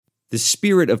The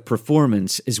spirit of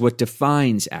performance is what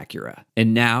defines Acura,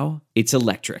 and now it's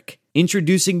electric.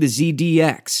 Introducing the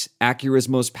ZDX, Acura's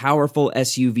most powerful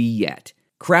SUV yet.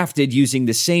 Crafted using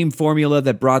the same formula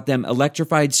that brought them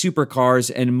electrified supercars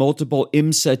and multiple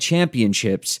IMSA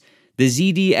championships, the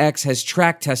ZDX has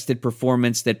track-tested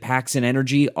performance that packs an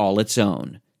energy all its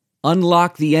own.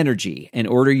 Unlock the energy and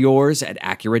order yours at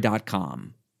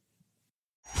Acura.com.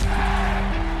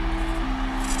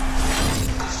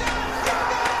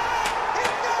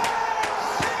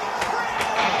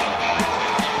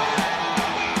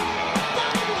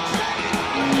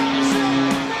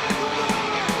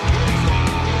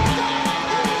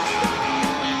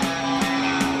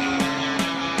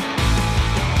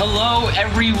 Hello,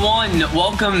 everyone.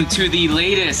 Welcome to the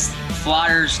latest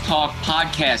Flyers Talk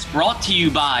podcast, brought to you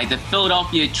by the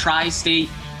Philadelphia Tri-State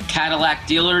Cadillac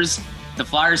dealers. The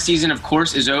Flyers season, of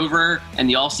course, is over, and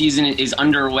the all-season is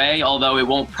underway, although it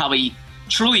won't probably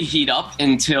truly heat up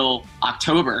until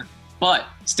October. But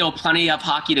still plenty of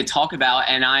hockey to talk about,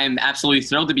 and I am absolutely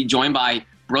thrilled to be joined by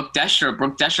Brooke Destra.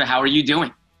 Brooke Destra, how are you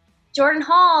doing? Jordan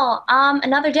Hall,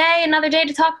 another day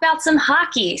to talk about some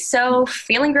hockey. So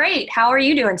feeling great. How are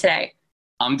you doing today?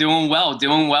 I'm doing well.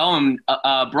 And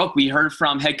Brooke, we heard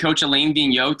from head coach Alain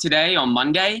Vigneault today on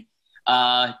Monday,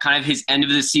 kind of his end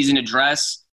of the season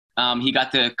address. He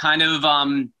got to kind of,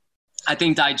 I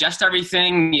think, digest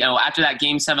everything. You know, after that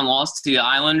Game 7 loss to the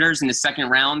Islanders in the second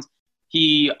round,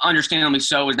 he, understandably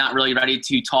so, was not really ready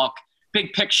to talk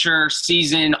big picture,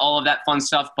 season, all of that fun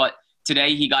stuff. But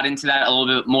today he got into that a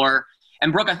little bit more.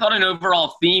 And Brooke, I thought an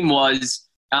overall theme was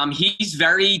he's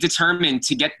very determined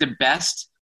to get the best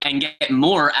and get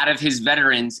more out of his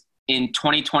veterans in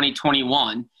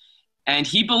 2020-21. And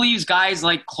he believes guys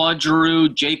like Claude Giroux,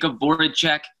 Jacob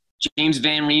Voracek, James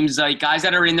Van Riemsdyk, guys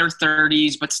that are in their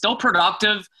 30s but still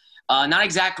productive, not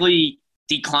exactly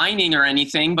declining or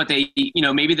anything, but they,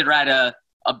 maybe they're at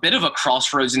a bit of a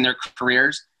crossroads in their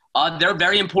careers. They're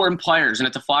very important players, and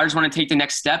if the Flyers want to take the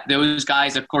next step, those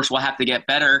guys, of course, will have to get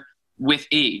better with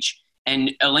age.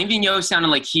 And Alain Vigneault sounded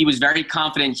like he was very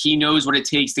confident he knows what it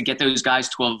takes to get those guys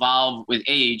to evolve with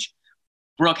age.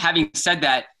 Brooke, having said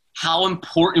that, how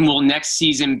important will next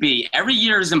season be? Every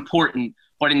year is important,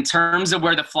 but in terms of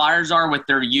where the Flyers are with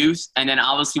their youth and then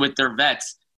obviously with their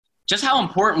vets, just how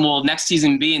important will next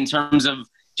season be in terms of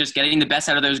just getting the best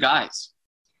out of those guys?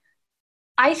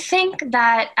 I think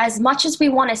that as much as we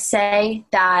want to say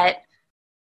that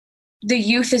the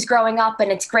youth is growing up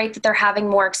and it's great that they're having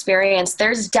more experience,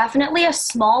 there's definitely a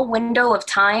small window of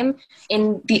time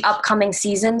in the upcoming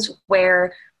seasons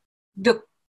where the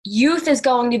youth is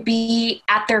going to be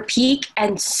at their peak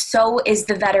and so is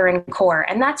the veteran core.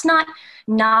 And that's not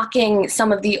knocking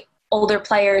some of the older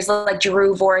players like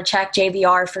Giroux, Voracek,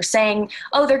 JVR for saying,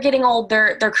 oh, they're getting old,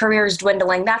 their career is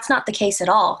dwindling. That's not the case at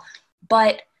all.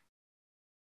 But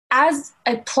as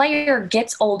a player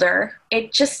gets older,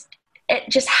 it just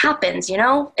happens,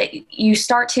 you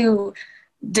start to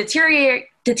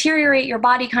deteriorate, your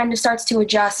body kind of starts to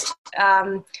adjust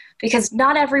because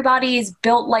not everybody is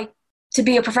built like to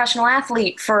be a professional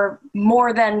athlete for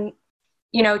more than,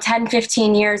 10,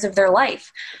 15 years of their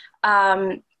life.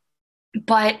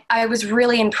 But I was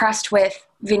really impressed with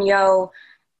Vigneault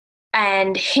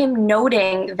and him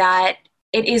noting that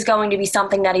it is going to be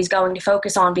something that he's going to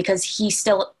focus on because he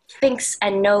still thinks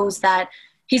and knows that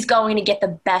he's going to get the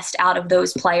best out of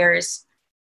those players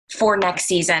for next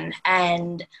season.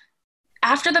 And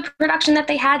after the production that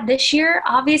they had this year,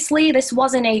 obviously this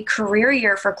wasn't a career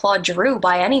year for Claude Giroux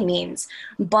by any means,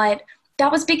 but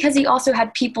that was because he also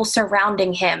had people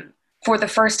surrounding him for the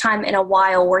first time in a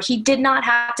while where he did not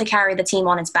have to carry the team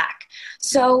on his back.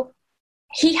 So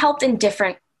he helped in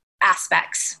different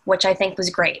aspects, which I think was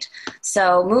great.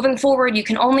 So moving forward, you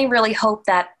can only really hope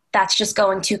that that's just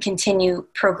going to continue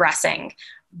progressing.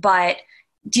 But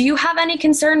do you have any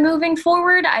concern moving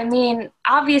forward? I mean,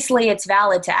 obviously it's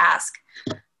valid to ask.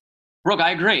 Brooke,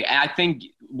 I agree. I think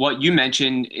what you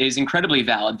mentioned is incredibly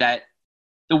valid, that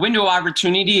the window of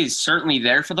opportunity is certainly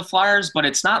there for the Flyers, but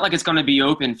it's not like it's going to be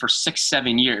open for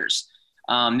 6-7 years.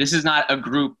 This is not a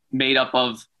group made up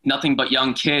of nothing but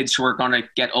young kids who are going to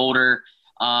get older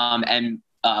and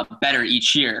better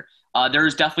each year.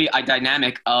 There's definitely a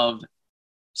dynamic of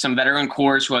some veteran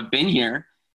cores who have been here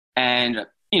and,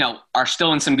 are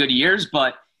still in some good years,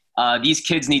 but these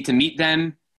kids need to meet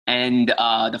them, and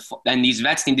these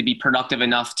vets need to be productive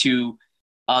enough to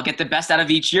get the best out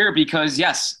of each year because,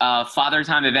 yes, father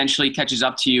time eventually catches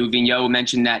up to you. Vigneault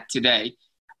mentioned that today.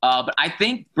 But I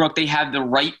think, Brooke, they have the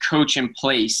right coach in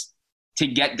place to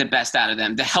get the best out of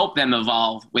them, to help them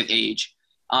evolve with age.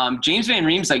 James Van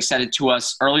Riemsdyk said it to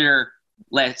us earlier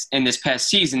in this past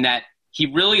season that he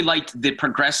really liked the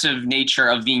progressive nature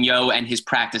of Vigneault and his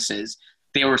practices.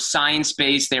 They were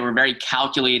science-based. They were very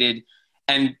calculated.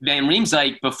 And Van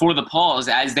Riemsdyk, before the pause,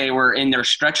 as they were in their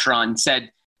stretch run,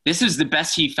 said this is the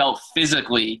best he felt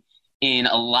physically in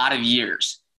a lot of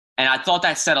years. And I thought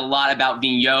that said a lot about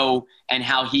Vigneault and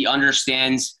how he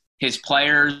understands his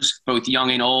players, both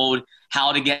young and old,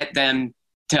 how to get them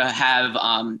to have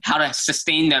how to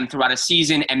sustain them throughout a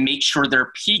season and make sure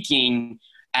they're peaking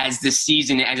as the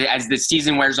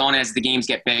season wears on, as the games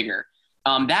get bigger.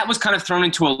 That was kind of thrown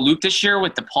into a loop this year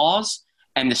with the pause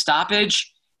and the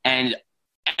stoppage, and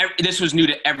this was new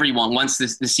to everyone once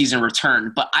the season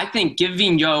returned. But I think give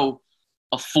Vigneault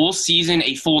a full season,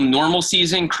 a full normal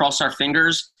season, cross our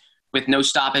fingers, with no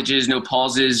stoppages, no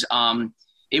pauses.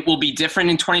 It will be different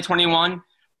in 2021,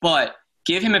 but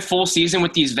give him a full season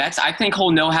with these vets. I think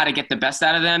he'll know how to get the best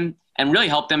out of them and really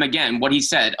help them, again, what he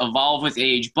said, evolve with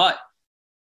age. But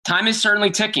time is certainly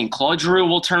ticking. Claude Giroux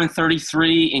will turn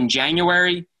 33 in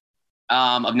January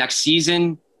of next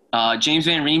season. James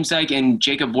Van Riemsdyk and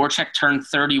Jacob Voracek turn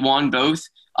 31 both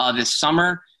this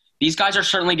summer. These guys are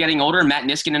certainly getting older. Matt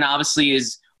Niskanen obviously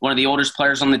is one of the oldest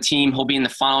players on the team. He'll be in the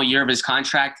final year of his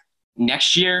contract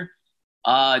next year.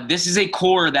 This is a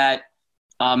core that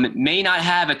may not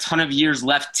have a ton of years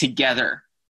left together,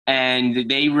 and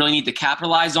they really need to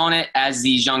capitalize on it as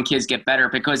these young kids get better,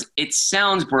 because it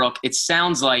sounds, Brooke,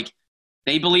 like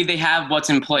they believe they have what's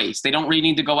in place. They don't really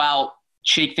need to go out,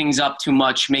 shake things up too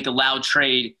much, make a loud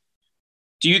trade.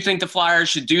 Do you think the Flyers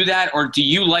should do that, or do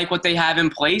you like what they have in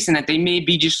place and that they may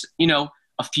be just,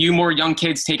 a few more young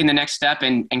kids taking the next step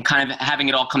and kind of having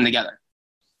it all come together?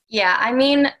 Yeah, I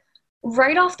mean,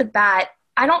 right off the bat,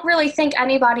 I don't really think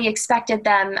anybody expected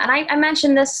them. And I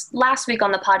mentioned this last week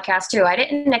on the podcast too. I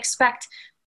didn't expect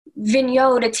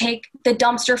Vigneault to take the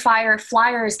dumpster fire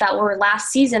Flyers that were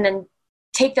last season and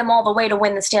take them all the way to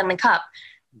win the Stanley Cup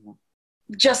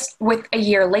just with a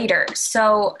year later.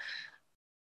 So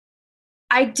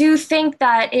I do think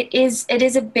that it is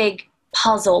a big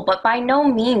puzzle, but by no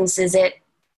means is it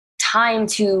time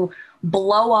to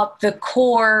blow up the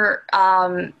core,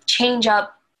 change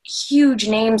up huge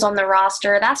names on the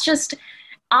roster. That's just,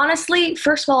 honestly,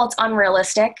 first of all, it's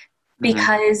unrealistic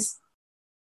because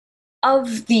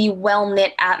of the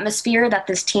well-knit atmosphere that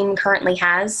this team currently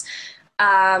has.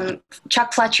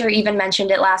 Chuck Fletcher even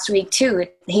mentioned it last week too.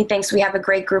 He thinks we have a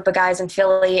great group of guys in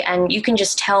Philly, and you can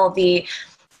just tell the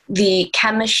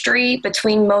chemistry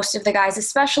between most of the guys,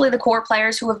 especially the core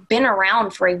players who have been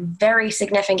around for a very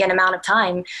significant amount of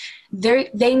time.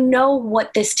 They know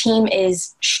what this team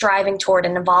is striving toward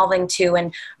and evolving to.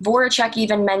 And Voracek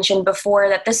even mentioned before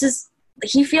that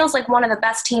he feels like one of the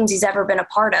best teams he's ever been a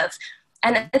part of.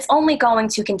 And it's only going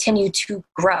to continue to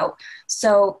grow.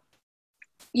 So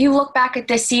you look back at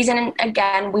this season, and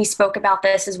again, we spoke about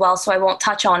this as well, so I won't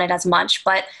touch on it as much,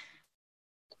 but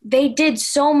they did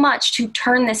so much to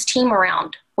turn this team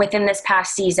around within this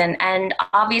past season. And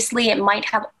obviously it might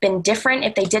have been different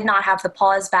if they did not have the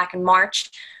pause back in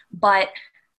March, but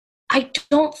I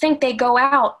don't think they go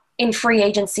out in free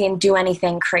agency and do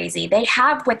anything crazy. They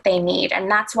have what they need, and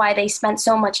that's why they spent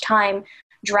so much time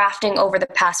drafting over the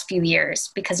past few years,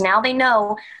 because now they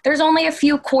know there's only a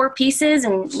few core pieces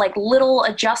and like little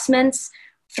adjustments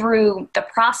through the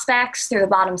prospects, through the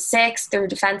bottom six, through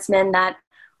defensemen that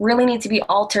really need to be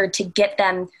altered to get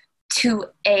them to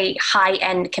a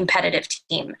high-end competitive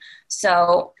team.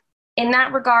 So in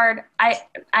that regard, I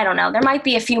don't know. There might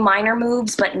be a few minor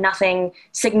moves, but nothing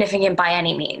significant by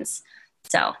any means.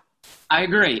 So I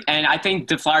agree. And I think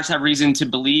the Flyers have reason to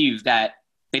believe that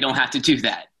they don't have to do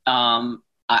that.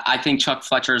 I think Chuck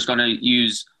Fletcher is going to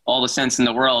use all the sense in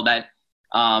the world that,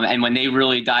 and when they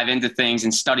really dive into things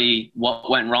and study what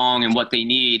went wrong and what they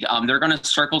need, they're going to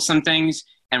circle some things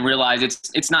and realize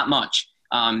it's not much.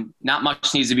 Not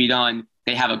much needs to be done.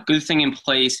 They have a good thing in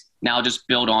place. Now just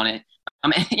build on it.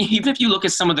 Even if you look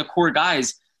at some of the core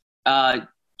guys,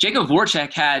 Jacob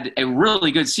Voracek had a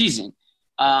really good season.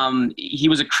 He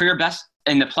was a career best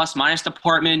in the plus-minus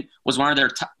department, was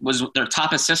their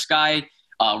top assist guy,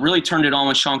 really turned it on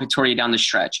with Sean Couturier down the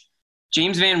stretch.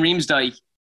 James Van Riemsdyk,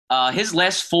 his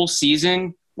last full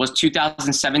season was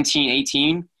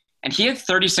 2017-18, and he had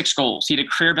 36 goals. He had a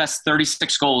career best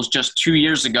 36 goals just 2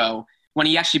 years ago when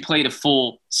he actually played a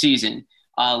full season.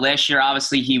 Last year,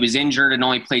 obviously, he was injured and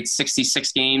only played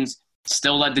 66 games,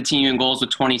 still led the team in goals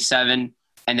with 27.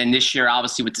 And then this year,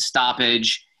 obviously, with the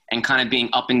stoppage and kind of being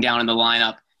up and down in the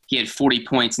lineup, he had 40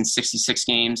 points in 66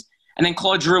 games. And then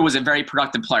Claude Giroux was a very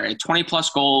productive player. He had 20-plus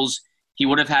goals. He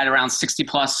would have had around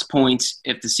 60-plus points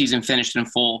if the season finished in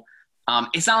full.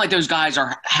 It's not like those guys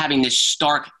are having this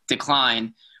stark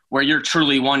decline where you're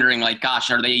truly wondering, like,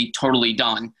 gosh, are they totally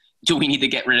done? Do we need to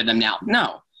get rid of them now?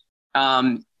 No.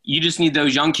 You just need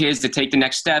those young kids to take the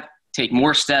next step, take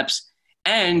more steps,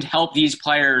 and help these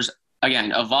players,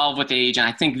 again, evolve with age. And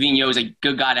I think Vigneault is a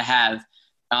good guy to have.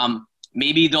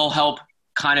 Maybe they'll help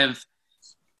kind of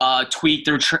tweak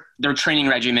their training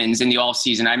regimens in the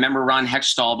offseason. I remember Ron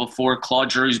Hextall before Claude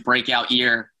Giroux's breakout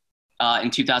year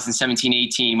in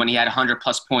 2017-18 when he had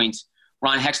 100-plus points.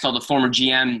 Ron Hextall, the former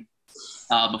GM,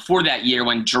 before that year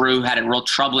when Giroux had a real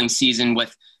troubling season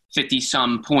with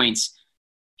 50-some points,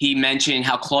 he mentioned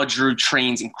how Claude Giroux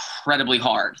trains incredibly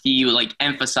hard. He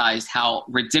emphasized how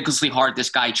ridiculously hard this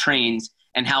guy trains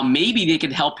and how maybe they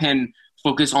could help him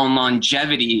focus on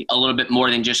longevity a little bit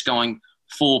more than just going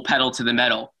full pedal to the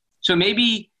metal. So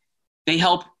maybe they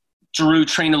help Giroux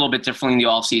train a little bit differently in the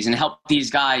offseason, help these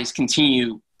guys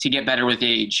continue to get better with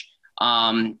age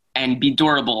and be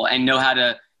durable and know how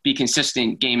to be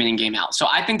consistent game in and game out. So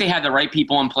I think they have the right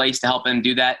people in place to help them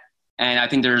do that. And I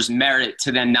think there's merit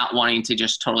to them not wanting to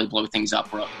just totally blow things up,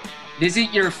 bro.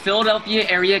 Visit your Philadelphia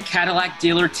area Cadillac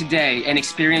dealer today and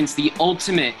experience the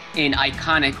ultimate in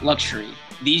iconic luxury.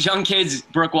 These young kids,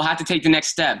 Brooke, will have to take the next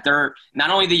step. They're not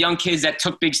only the young kids that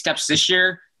took big steps this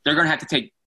year, they're going to have to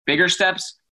take bigger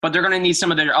steps, but they're going to need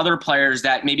some of their other players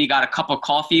that maybe got a cup of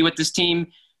coffee with this team,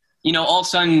 all of a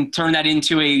sudden turn that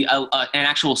into an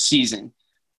actual season.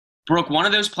 Brooke, one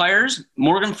of those players,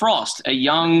 Morgan Frost, a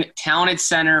young, talented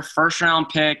center, first-round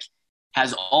pick,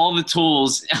 has all the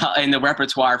tools in the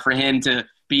repertoire for him to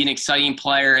be an exciting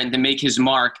player and to make his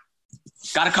mark.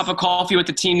 Got a cup of coffee with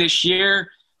the team this year.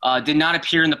 Did not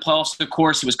appear in the playoffs, of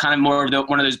course. He was kind of more of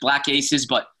one of those black aces,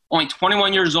 but only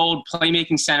 21 years old,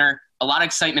 playmaking center, a lot of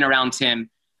excitement around him.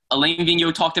 Alain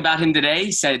Vigneault talked about him today.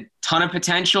 He said, ton of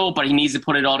potential, but he needs to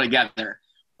put it all together.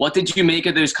 What did you make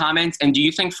of those comments? And do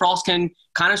you think Frost can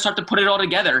kind of start to put it all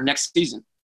together next season?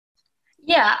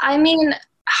 Yeah, I mean,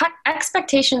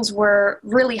 expectations were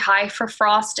really high for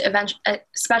Frost,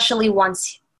 especially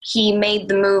once he made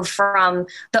the move from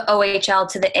the OHL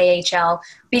to the AHL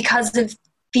because of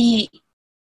the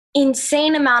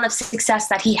insane amount of success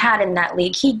that he had in that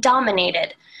league. He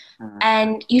dominated.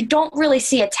 And you don't really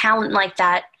see a talent like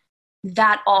that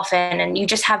often. And you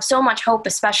just have so much hope,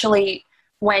 especially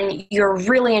when you're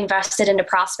really invested into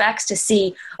prospects to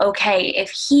see, okay,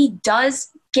 if he does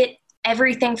get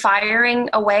everything firing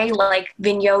away like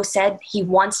Vigneault said he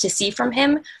wants to see from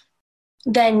him,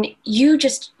 then you're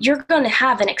going to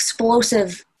have an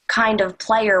explosive kind of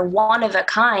player, one of a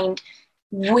kind,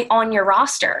 on your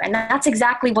roster. And that's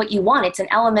exactly what you want. It's an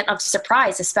element of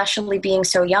surprise, especially being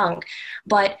so young.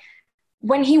 But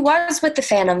when he was with the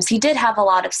Phantoms, he did have a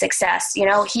lot of success.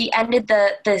 He ended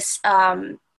this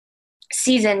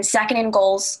season second in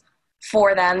goals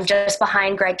for them, just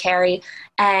behind Greg Carey.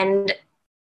 And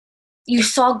you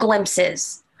saw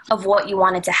glimpses of what you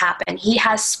wanted to happen. He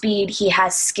has speed. He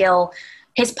has skill.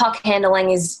 His puck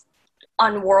handling is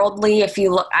unworldly. If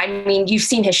you look, you've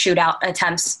seen his shootout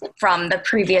attempts from the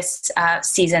previous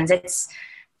seasons.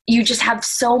 You just have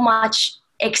so much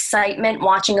excitement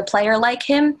watching a player like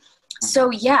him.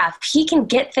 So yeah, if he can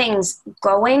get things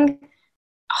going,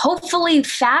 hopefully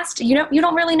fast. You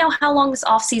don't really know how long this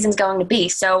offseason is going to be.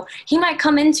 So he might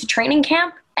come into training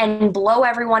camp and blow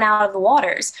everyone out of the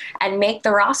waters and make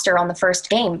the roster on the first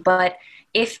game. But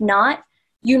if not,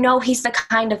 he's the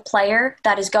kind of player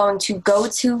that is going to go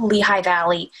to Lehigh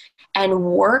Valley and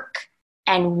work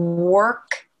and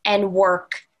work and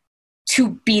work to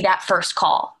be that first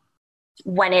call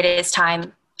when it is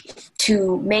time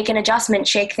to make an adjustment,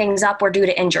 shake things up, or due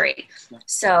to injury.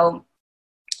 So,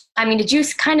 did you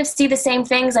kind of see the same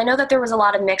things? I know that there was a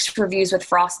lot of mixed reviews with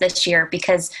Frost this year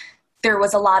because there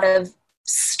was a lot of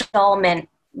stallment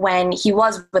when he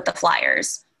was with the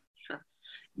Flyers. Sure.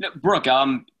 No, Brooke,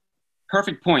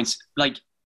 perfect points.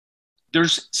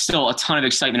 There's still a ton of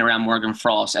excitement around Morgan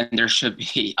Frost, and there should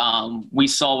be. We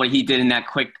saw what he did in that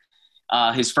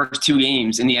his first 2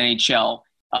 games in the NHL.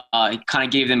 It kind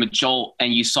of gave them a jolt,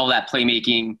 and you saw that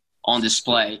playmaking on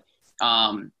display.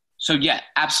 So, yeah,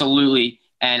 absolutely.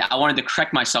 And I wanted to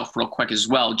correct myself real quick as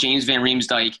well. James Van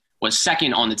Riemsdyk was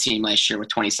second on the team last year with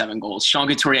 27 goals. Sean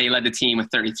Couturier led the team with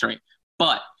 33.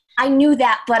 But I knew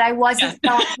that, but I wasn't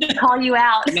going to call you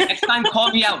out. Next time,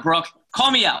 call me out, Brooke. Call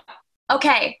me out.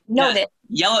 Okay, noted.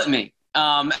 Yell at me.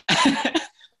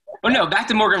 But no, back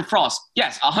to Morgan Frost.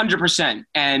 Yes, 100%.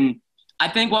 And I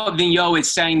think what Vigneault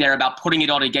is saying there about putting it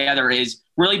all together is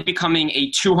really becoming a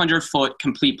 200-foot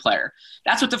complete player.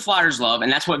 That's what the Flyers love,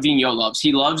 and that's what Vigneault loves.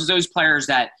 He loves those players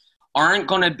that aren't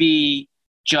going to be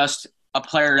just a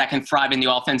player that can thrive in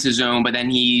the offensive zone, but then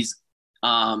he's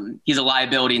he's a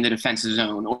liability in the defensive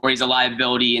zone or he's a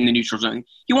liability in the neutral zone.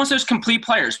 He wants those complete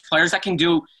players that can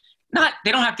do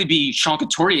they don't have to be Sean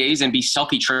Couturiers and be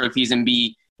Selkie trophies and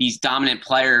be these dominant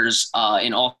players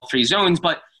in all three zones,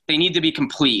 but they need to be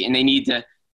complete and they need to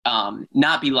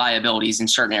not be liabilities in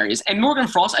certain areas. And Morgan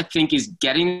Frost, I think, is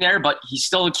getting there, but he's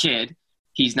still a kid.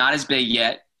 He's not as big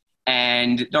yet.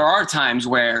 And there are times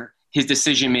where his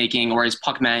decision-making or his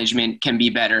puck management can be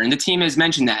better. And the team has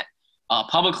mentioned that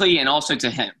publicly and also to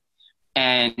him.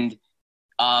 And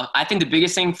I think the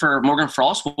biggest thing for Morgan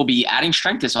Frost will be adding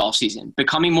strength this offseason,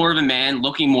 becoming more of a man,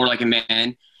 looking more like a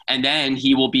man, and then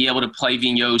he will be able to play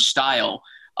Vigneault's style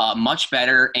much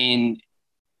better in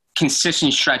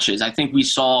consistent stretches. I think we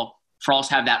saw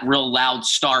Frost have that real loud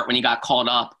start when he got called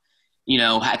up.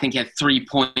 I think he had 3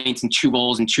 points and 2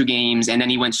 goals in 2 games, and then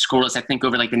he went scoreless, I think,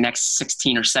 over like the next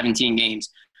 16 or 17 games.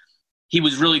 He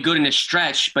was really good in a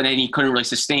stretch, but then he couldn't really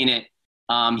sustain it.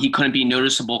 He couldn't be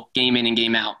noticeable game in and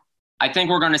game out. I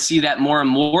think we're going to see that more and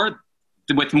more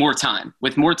with more time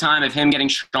of him getting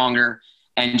stronger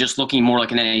and just looking more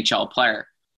like an NHL player.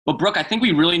 But, Brooke, I think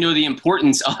we really know the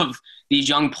importance of these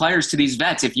young players to these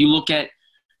vets. If you look at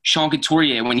Sean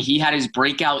Couturier, when he had his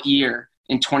breakout year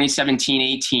in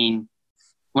 2017-18,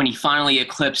 when he finally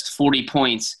eclipsed 40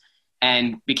 points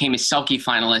and became a Selkie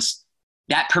finalist,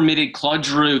 that permitted Claude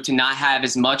Giroux to not have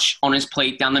as much on his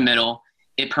plate down the middle.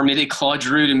 It permitted Claude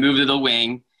Giroux to move to the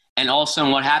wing. And also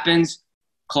what happens?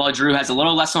 Claude Giroux has a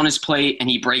little less on his plate and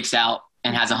he breaks out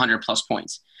and has 100-plus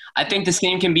points. I think the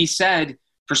same can be said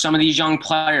for some of these young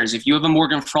players. If you have a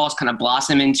Morgan Frost kind of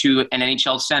blossom into an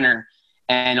NHL center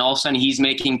and all of a sudden he's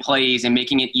making plays and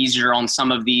making it easier on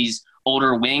some of these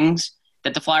older wings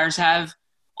that the Flyers have,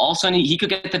 all of a sudden he could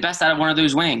get the best out of one of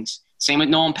those wings. Same with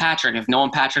Nolan Patrick. If Nolan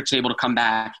Patrick's able to come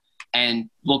back and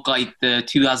look like the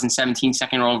 2017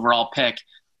 second overall pick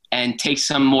and take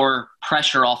some more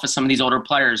pressure off of some of these older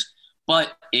players,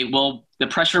 but the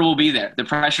pressure will be there. The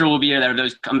pressure will be there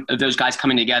of those guys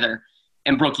coming together.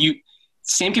 And Brooke,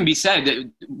 same can be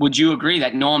said. Would you agree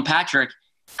that Nolan Patrick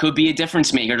could be a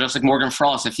difference maker, just like Morgan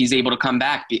Frost, if he's able to come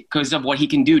back because of what he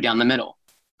can do down the middle?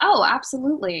 Oh,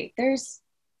 absolutely. There's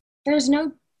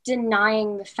no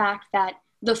denying the fact that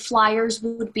the Flyers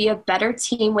would be a better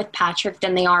team with Patrick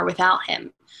than they are without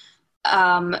him.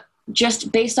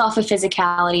 Just based off of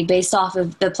physicality, based off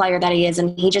of the player that he is,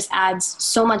 and he just adds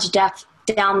so much depth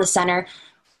down the center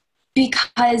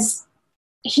because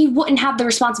he wouldn't have the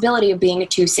responsibility of being a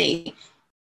 2C.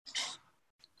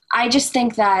 I just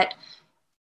think that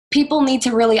people need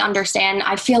to really understand.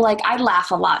 I feel like I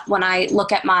laugh a lot when I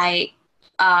look at my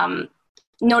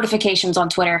notifications on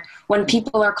Twitter when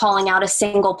people are calling out a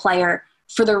single player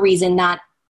for the reason that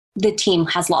the team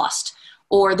has lost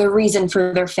or the reason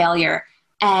for their failure.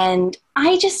 And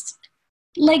I just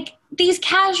like these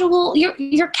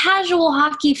you're casual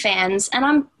hockey fans, and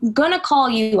I'm going to call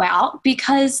you out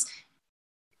because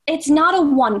it's not a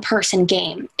one-person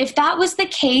game. If that was the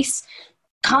case,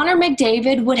 Connor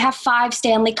McDavid would have 5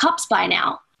 Stanley Cups by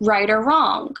now, right or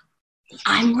wrong.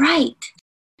 I'm right.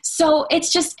 So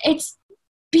it's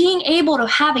being able to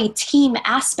have a team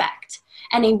aspect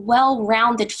and a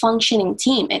well-rounded functioning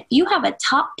team. If you have a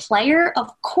top player, of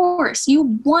course, you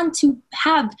want to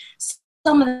have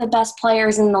some of the best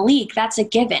players in the league. That's a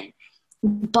given.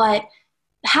 But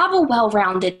have a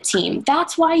well-rounded team.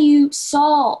 That's why you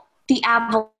saw the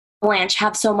Avalanche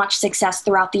have so much success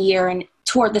throughout the year and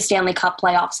toward the Stanley Cup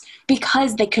playoffs,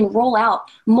 because they can roll out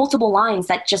multiple lines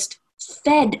that just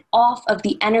fed off of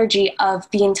the energy of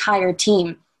the entire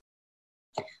team.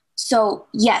 So,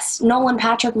 yes, Nolan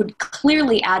Patrick would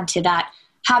clearly add to that.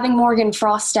 Having Morgan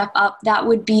Frost step up, that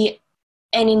would be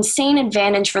an insane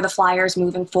advantage for the Flyers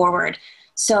moving forward.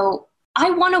 So, I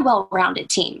want a well-rounded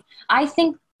team. I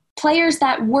think players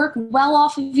that work well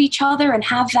off of each other and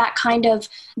have that kind of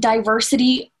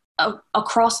diversity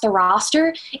across the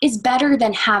roster is better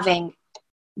than having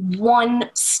one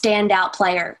standout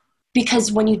player.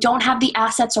 Because when you don't have the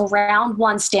assets around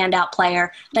one standout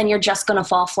player, then you're just going to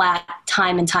fall flat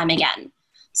time and time again.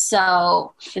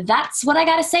 So that's what I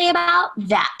got to say about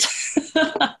that.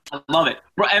 I love it.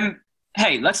 And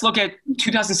hey, let's look at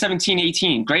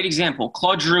 2017-18. Great example.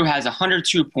 Claude Giroux has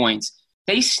 102 points.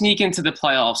 They sneak into the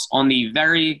playoffs on the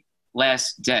very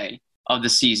last day of the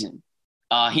season.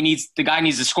 The guy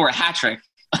needs to score a hat trick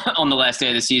on the last day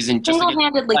of the season.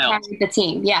 Single-handedly carried the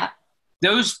team, yeah.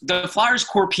 The Flyers'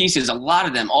 core pieces, a lot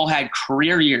of them all had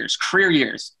career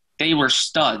years. They were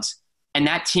studs, and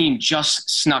that team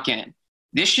just snuck in.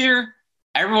 This year,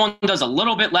 everyone does a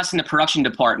little bit less in the production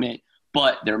department,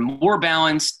 but they're more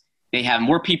balanced. They have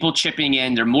more people chipping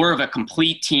in. They're more of a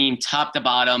complete team, top to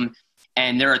bottom.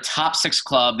 and they're a top 6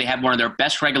 club. They have one of their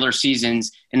best regular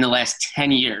seasons in the last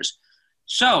 10 years.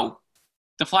 So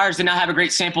the Flyers did not have a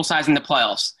great sample size in the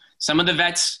playoffs. Some of the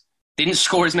vets didn't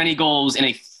score as many goals in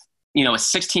a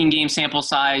 16-game sample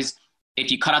size.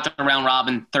 If you cut out the round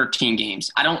robin, 13 games.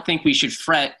 I don't think we should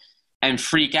fret and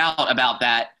freak out about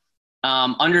that.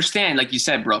 Understand, like you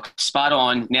said, Brooke, spot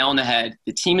on, nail on the head.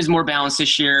 The team is more balanced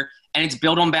this year, and it's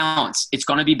built on balance. It's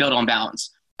going to be built on balance.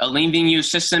 Alain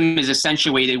Vigneault's system is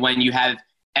accentuated when you have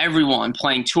everyone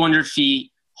playing 200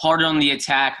 feet, hard on the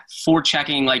attack,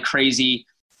 forechecking like crazy,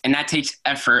 and that takes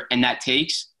effort, and that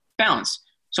takes balance.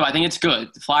 So I think it's good.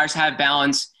 The Flyers have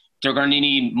balance. They're going to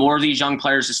need more of these young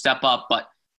players to step up, but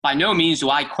by no means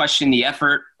do I question the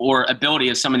effort or ability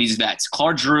of some of these vets.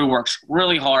 Claude Giroux works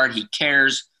really hard. He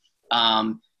cares.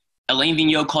 Alain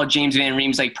Vigneault called James Van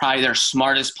Riemsdyk like probably their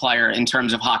smartest player in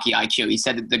terms of hockey IQ. He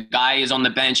said that the guy is on the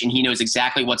bench and he knows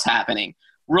exactly what's happening.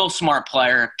 Real smart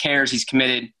player, cares, he's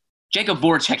committed. Jacob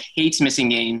Voracek hates missing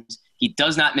games. He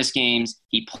does not miss games.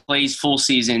 He plays full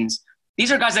seasons.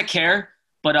 These are guys that care,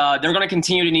 but they're going to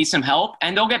continue to need some help,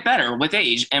 and they'll get better with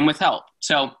age and with help.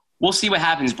 So we'll see what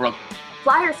happens, Brooke.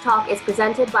 Flyers Talk is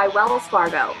presented by Wells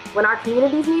Fargo. When our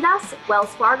communities need us, Wells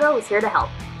Fargo is here to help.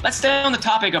 Let's stay on the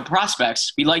topic of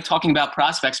prospects. We like talking about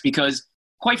prospects because,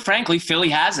 quite frankly, Philly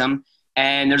has them,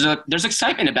 and there's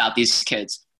excitement about these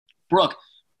kids. Brooke,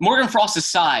 Morgan Frost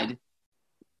aside,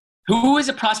 who is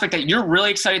a prospect that you're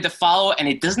really excited to follow? And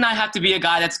it does not have to be a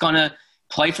guy that's going to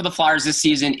play for the Flyers this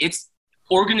season. It's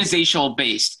organizational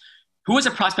based. Who is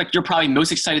a prospect you're probably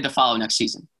most excited to follow next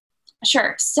season?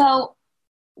 Sure. So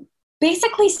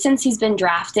basically, since he's been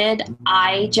drafted,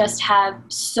 I just have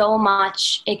so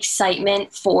much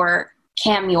excitement for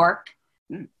Cam York.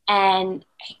 And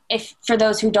if for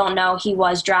those who don't know, he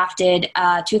was drafted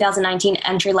 2019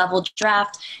 entry-level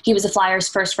draft. He was a Flyers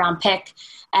first-round pick.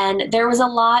 And there was a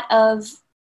lot of,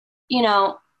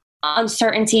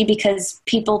 uncertainty because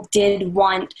people did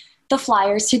want the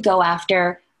Flyers to go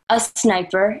after a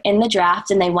sniper in the draft,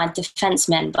 and they went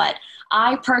defenseman. But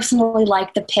I personally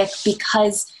like the pick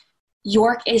because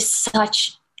York is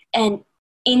such an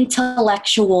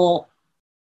intellectual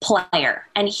player,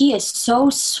 and he is so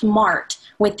smart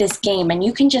with this game, and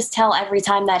you can just tell every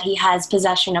time that he has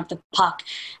possession of the puck.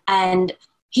 And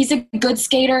he's a good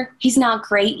skater. He's not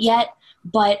great yet,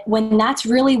 but when that's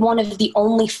really one of the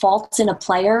only faults in a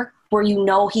player where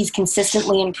he's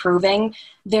consistently improving,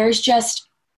 there's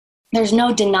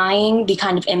no denying the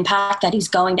kind of impact that he's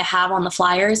going to have on the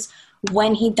Flyers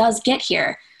when he does get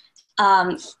here.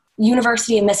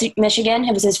 University of Michigan,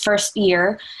 it was his first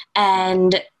year,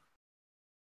 and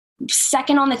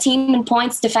second on the team in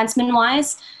points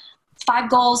defenseman-wise, 5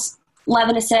 goals,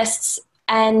 11 assists,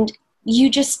 and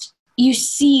you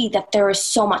see that there is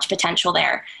so much potential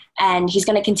there, and he's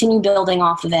going to continue building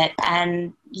off of it.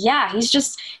 And yeah,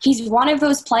 he's one of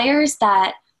those players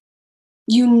that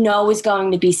is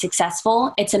going to be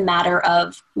successful. It's a matter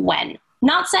of when.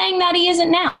 Not saying that he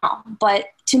isn't now, but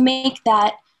to make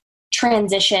that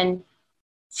transition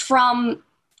from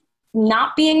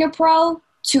not being a pro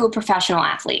to a professional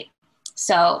athlete.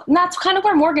 So that's kind of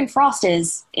where Morgan Frost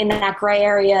is in that gray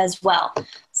area as well.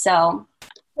 So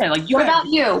what about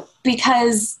you?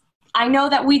 Because I know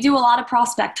that we do a lot of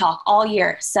prospect talk all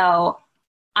year, so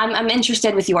I'm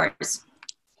interested with yours.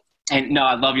 And no,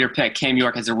 I love your pick. Cam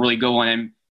York has a really good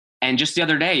one. And just the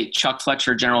other day, Chuck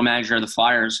Fletcher, general manager of the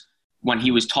Flyers, when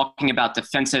he was talking about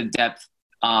defensive depth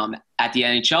at the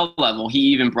NHL level, he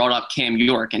even brought up Cam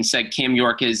York and said Cam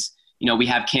York is, we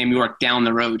have Cam York down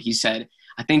the road. He said,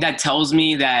 I think that tells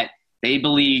me that they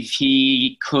believe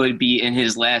he could be in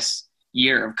his last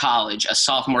year of college, a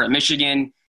sophomore at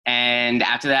Michigan. And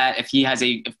after that, if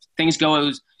things go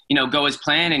as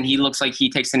planned and he looks like he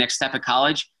takes the next step at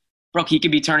college, Brooke, he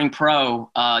could be turning pro,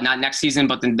 not next season,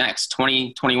 but the next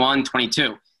 2021,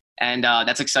 22. And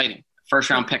that's exciting. First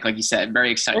round pick, like you said, very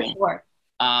exciting. Sure.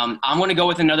 I'm going to go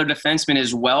with another defenseman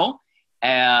as well,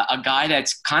 a guy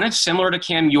that's kind of similar to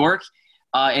Cam York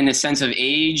in the sense of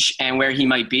age and where he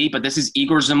might be, but this is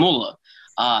Igor Zamula.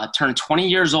 Turned 20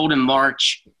 years old in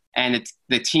March, and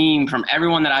the team, from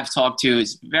everyone that I've talked to,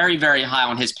 is very, very high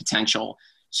on his potential.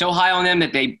 So high on him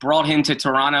that they brought him to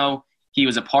Toronto. He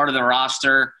was a part of the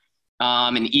roster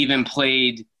and even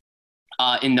played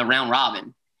in the round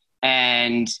robin.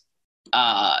 And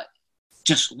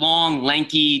just long,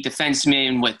 lanky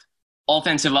defenseman with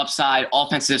offensive upside,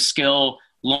 offensive skill,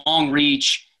 long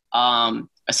reach.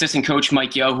 Assistant coach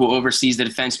Mike Yo, who oversees the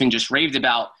defenseman, just raved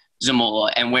about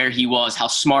Zamula and where he was, how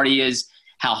smart he is,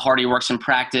 how hard he works in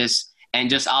practice, and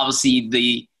just obviously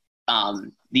the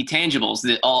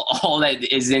tangibles, all that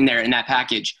is in there in that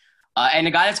package. And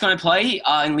a guy that's going to play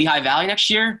in Lehigh Valley next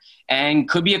year and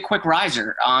could be a quick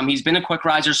riser. He's been a quick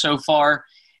riser so far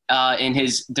in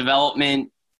his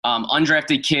development.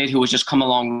 Undrafted kid who has just come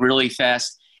along really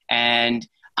fast. And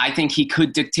I think he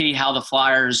could dictate how the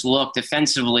Flyers look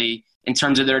defensively in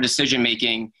terms of their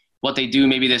decision-making, what they do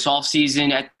maybe this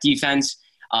offseason at defense,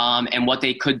 and what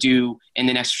they could do in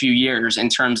the next few years in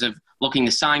terms of looking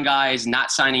to sign guys,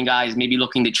 not signing guys, maybe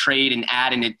looking to trade and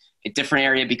add in a different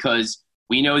area, because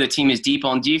we know the team is deep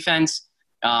on defense,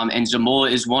 and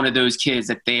Zamula is one of those kids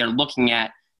that they are looking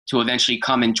at to eventually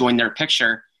come and join their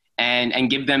picture and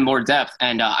give them more depth.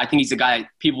 And I think he's a guy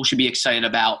people should be excited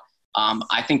about.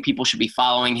 I think people should be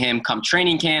following him come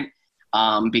training camp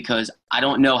because I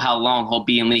don't know how long he'll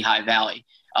be in Lehigh Valley.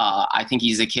 I think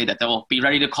he's a kid that they'll be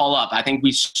ready to call up. I think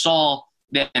we saw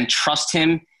them trust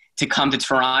him to come to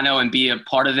Toronto and be a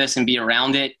part of this and be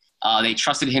around it. They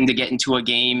trusted him to get into a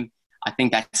game. I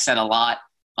think that said a lot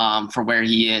for where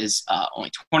he is,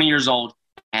 only 20 years old,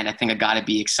 and I think I got to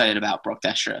be excited about Brooke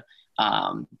Destra.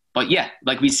 But yeah,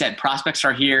 like we said, prospects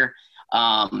are here,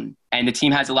 and the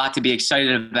team has a lot to be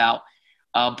excited about.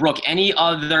 Brooke, any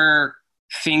other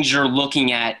things you're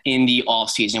looking at in the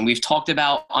offseason? We've talked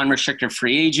about unrestricted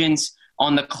free agents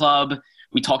on the club.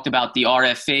 We talked about the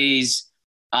RFAs.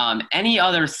 Any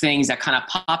other things that kind of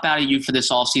pop out of you for this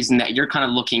offseason that you're kind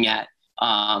of looking at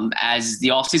as the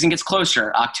offseason gets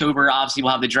closer? October, obviously,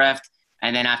 we'll have the draft,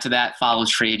 and then after that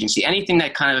follows free agency. Anything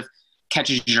that kind of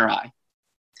catches your eye?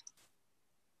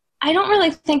 I don't really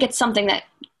think it's something that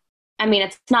 – I mean,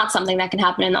 it's not something that can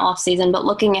happen in the offseason, but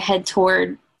looking ahead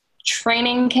toward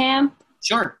training camp,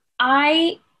 sure.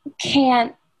 I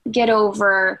can't get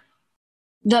over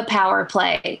the power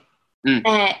play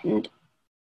and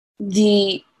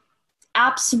the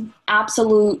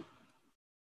absolute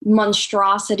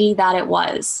monstrosity that it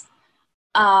was.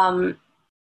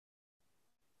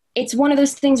 It's one of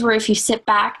those things where if you sit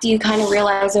back, do you kind of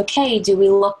realize, okay, do we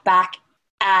look back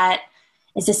at,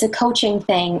 is this a coaching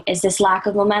thing? Is this lack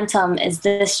of momentum? Is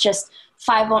this just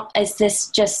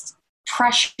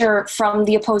pressure from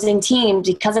the opposing team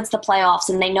because it's the playoffs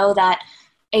and they know that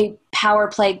a power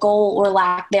play goal or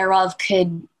lack thereof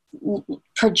could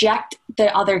project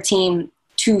the other team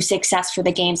to success for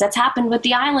the games? That's happened with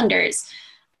the Islanders.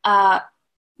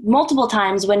 Multiple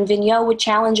times when Vigneault would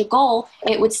challenge a goal,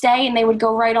 it would stay and they would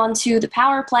go right onto the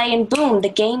power play and boom, the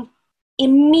game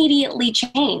immediately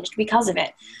changed because of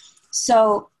it.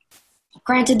 So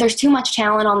granted, there's too much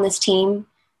talent on this team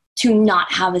to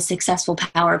not have a successful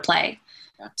power play.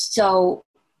 So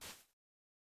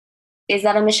is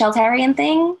that a Michel Therrien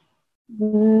thing?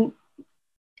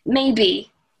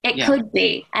 Maybe. It could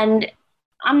be. And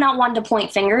I'm not one to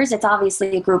point fingers. It's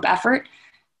obviously a group effort.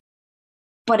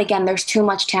 But again, there's too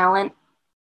much talent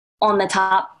on the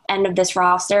top end of this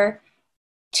roster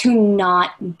to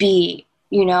not be,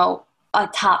 a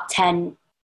top 10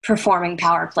 performing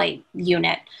power play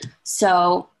unit.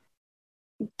 So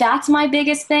that's my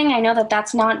biggest thing. I know that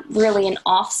that's not really an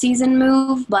off-season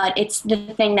move, but it's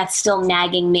the thing that's still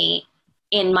nagging me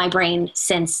in my brain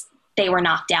since they were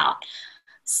knocked out.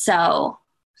 So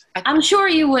I'm sure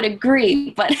you would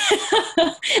agree, but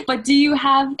but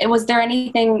was there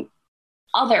anything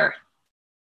other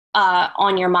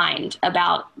on your mind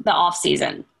about the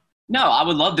off-season? No, I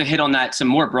would love to hit on that some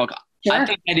more, Brooke. Sure. I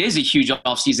think that is a huge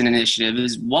off-season initiative,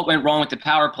 is what went wrong with the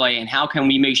power play and how can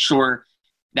we make sure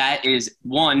that is,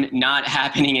 one, not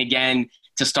happening again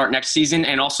to start next season,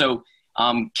 and also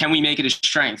can we make it a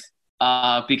strength?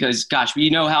 Because, gosh, we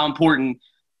know how important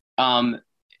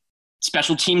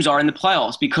special teams are in the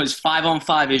playoffs because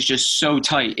 5-on-5 is just so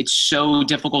tight. It's so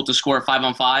difficult to score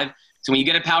 5-on-5. So when you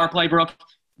get a power play, Brooke,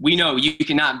 we know you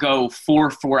cannot go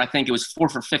 4-4. I think it was 4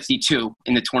 for 52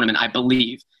 in the tournament, I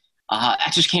believe.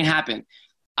 That just can't happen.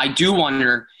 I do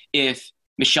wonder if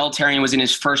Michel Therrien was in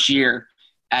his first year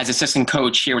as assistant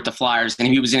coach here with the Flyers, and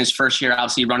he was in his first year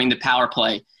obviously running the power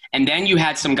play. And then you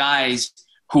had some guys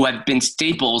who had been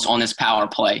staples on this power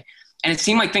play. And it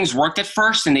seemed like things worked at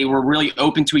first, and they were really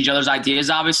open to each other's ideas,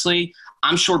 obviously.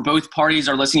 I'm sure both parties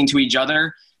are listening to each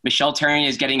other. Michel Therrien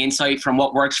is getting insight from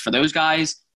what works for those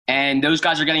guys, and those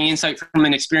guys are getting insight from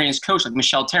an experienced coach like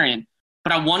Michel Therrien.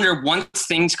 But I wonder, once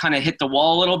things kind of hit the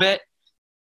wall a little bit,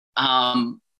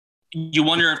 you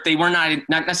wonder if they were not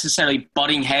necessarily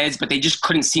butting heads, but they just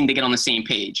couldn't seem to get on the same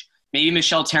page. Maybe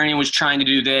Michel Therrien was trying to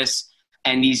do this,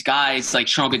 and these guys like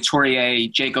Sean Couturier,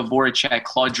 Jacob Voracek,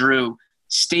 Claude Giroux,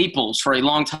 staples for a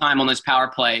long time on this power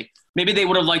play, maybe they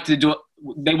would have liked to do it.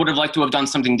 They would have liked to have done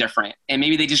something different, and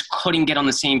maybe they just couldn't get on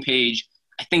the same page.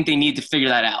 I think they need to figure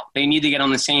that out. They need to get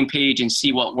on the same page and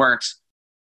see what works.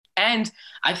 And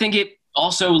I think it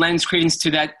also lends credence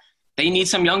to that they need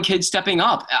some young kids stepping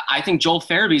up. I think Joel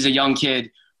Farabee is a young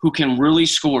kid who can really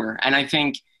score. And I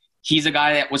think he's a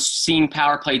guy that was seeing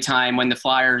power play time when the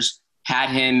Flyers had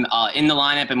him in the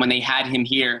lineup and when they had him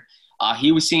here.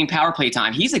 He was seeing power play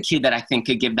time. He's a kid that I think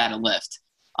could give that a lift.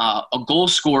 A goal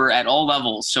scorer at all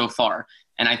levels so far.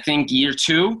 And I think year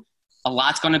 2, a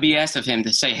lot's going to be asked of him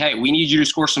to say, hey, we need you to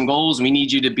score some goals. We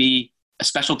need you to be a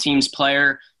special teams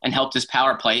player and help this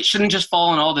power play. It shouldn't just fall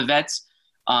on all the vets.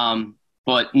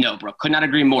 But no, Brooke, could not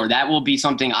agree more. That will be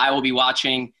something I will be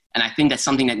watching. And I think that's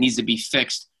something that needs to be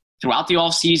fixed throughout the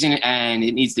offseason, and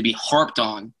it needs to be harped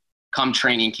on come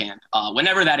training camp,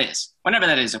 whenever that is. Whenever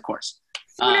that is, of course.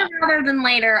 Sooner rather than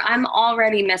later, I'm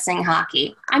already missing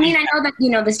hockey. I mean, I know that,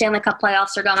 the Stanley Cup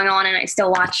playoffs are going on, and I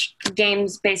still watch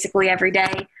games basically every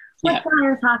day. But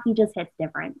Flyers hockey just hits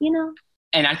different,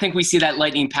 And I think we see that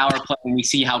Lightning power play, and we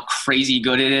see how crazy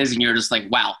good it is, and you're just like,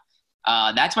 wow.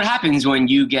 That's what happens when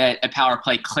you get a power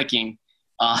play clicking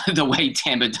the way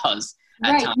Tampa does.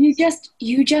 Right.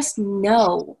 You just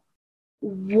know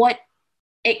what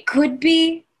it could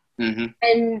be. Mm-hmm.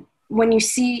 And when you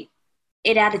see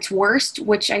it at its worst,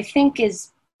 which I think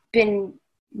has been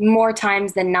more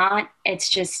times than not, it's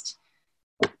just,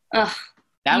 That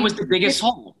was the biggest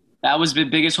hole. That was the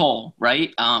biggest hole,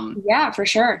 right? Yeah, for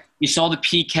sure. You saw the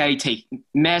PK take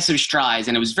massive strides,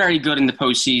 and it was very good in the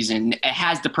postseason. It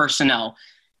has the personnel.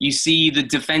 You see the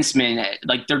defensemen,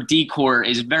 like their decor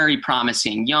is very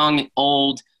promising. Young,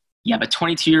 old. You have a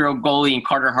 22-year-old goalie in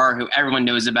Carter Hart, who everyone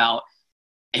knows about.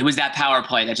 It was that power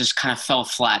play that just kind of fell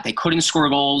flat. They couldn't score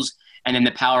goals, and then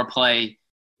the power play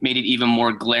made it even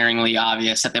more glaringly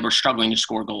obvious that they were struggling to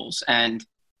score goals. And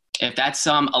if that's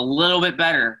a little bit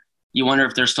better, you wonder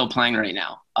if they're still playing right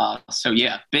now.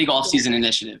 Big off-season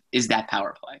initiative is that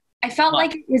power play. I felt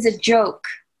like it was a joke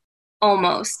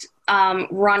almost,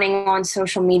 running on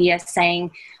social media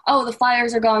saying, oh, the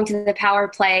Flyers are going to the power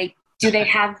play. Do they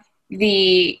have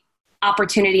the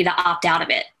opportunity to opt out of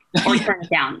it or turn it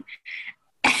down?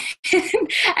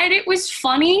 And it was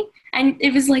funny. And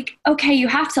it was like, okay, you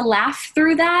have to laugh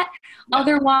through that. Yeah.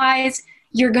 Otherwise,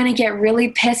 you're going to get really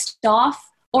pissed off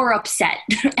or upset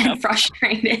and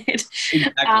frustrated.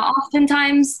 Exactly.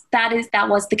 Oftentimes that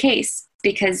was the case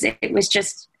because it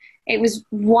was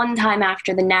one time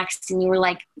after the next, and you were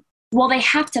like, well, they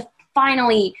have to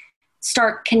finally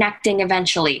start connecting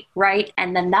eventually, right?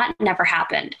 And then that never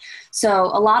happened. So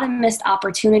a lot of missed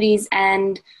opportunities,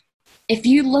 and if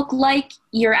you look like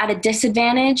you're at a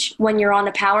disadvantage when you're on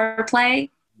a power play,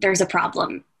 there's a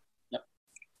problem. Yep.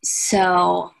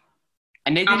 So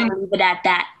and they didn't leave it at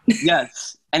that.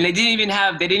 Yes. And they didn't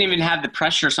even have the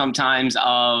pressure sometimes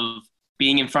of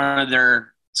being in front of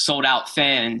their sold out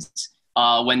fans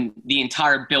when the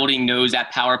entire building knows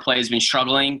that power play has been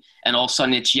struggling, and all of a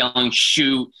sudden it's yelling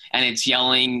shoot and it's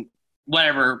yelling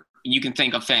whatever you can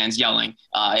think of fans yelling.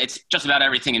 It's just about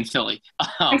everything in Philly.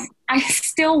 I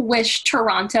still wish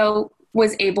Toronto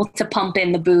was able to pump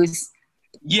in the booze.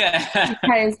 Yeah.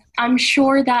 Because I'm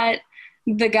sure that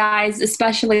the guys,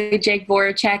 especially Jake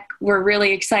Voracek, were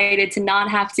really excited to not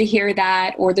have to hear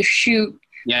that or the shoot.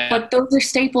 Yeah. But those are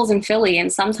staples in Philly,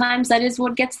 and sometimes that is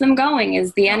what gets them going,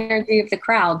 is the energy of the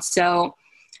crowd. So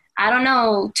I don't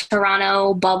know,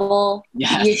 Toronto bubble,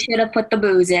 yes. You should have put the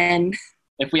booze in.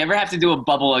 If we ever have to do a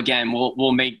bubble again,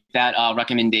 we'll make that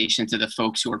recommendation to the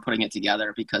folks who are putting it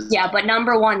together. Because but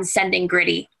number one, sending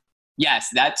Gritty. Yes,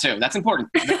 that too. That's important.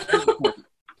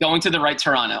 Going to the right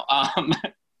Toronto.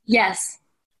 Yes.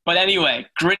 But anyway,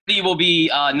 Gritty will be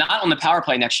not on the power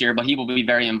play next year, but he will be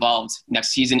very involved next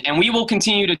season. And we will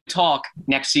continue to talk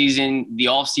next season, the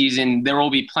off season. There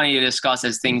will be plenty to discuss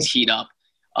as things heat up.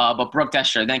 But Brooke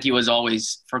Desher, thank you as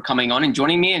always for coming on and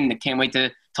joining me, and I can't wait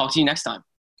to talk to you next time.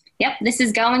 Yep, this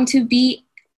is going to be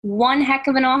one heck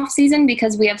of an off season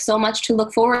because we have so much to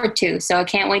look forward to. So I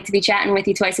can't wait to be chatting with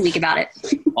you twice a week about it.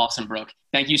 Awesome, Brooke.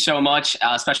 Thank you so much.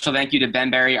 Special thank you to Ben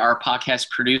Berry, our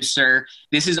podcast producer.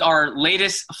 This is our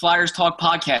latest Flyers Talk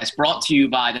podcast brought to you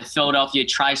by the Philadelphia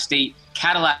Tri-State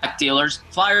Cadillac dealers.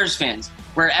 Flyers fans,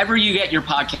 wherever you get your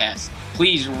podcasts,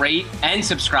 please rate and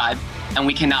subscribe, and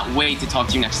we cannot wait to talk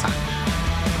to you next time.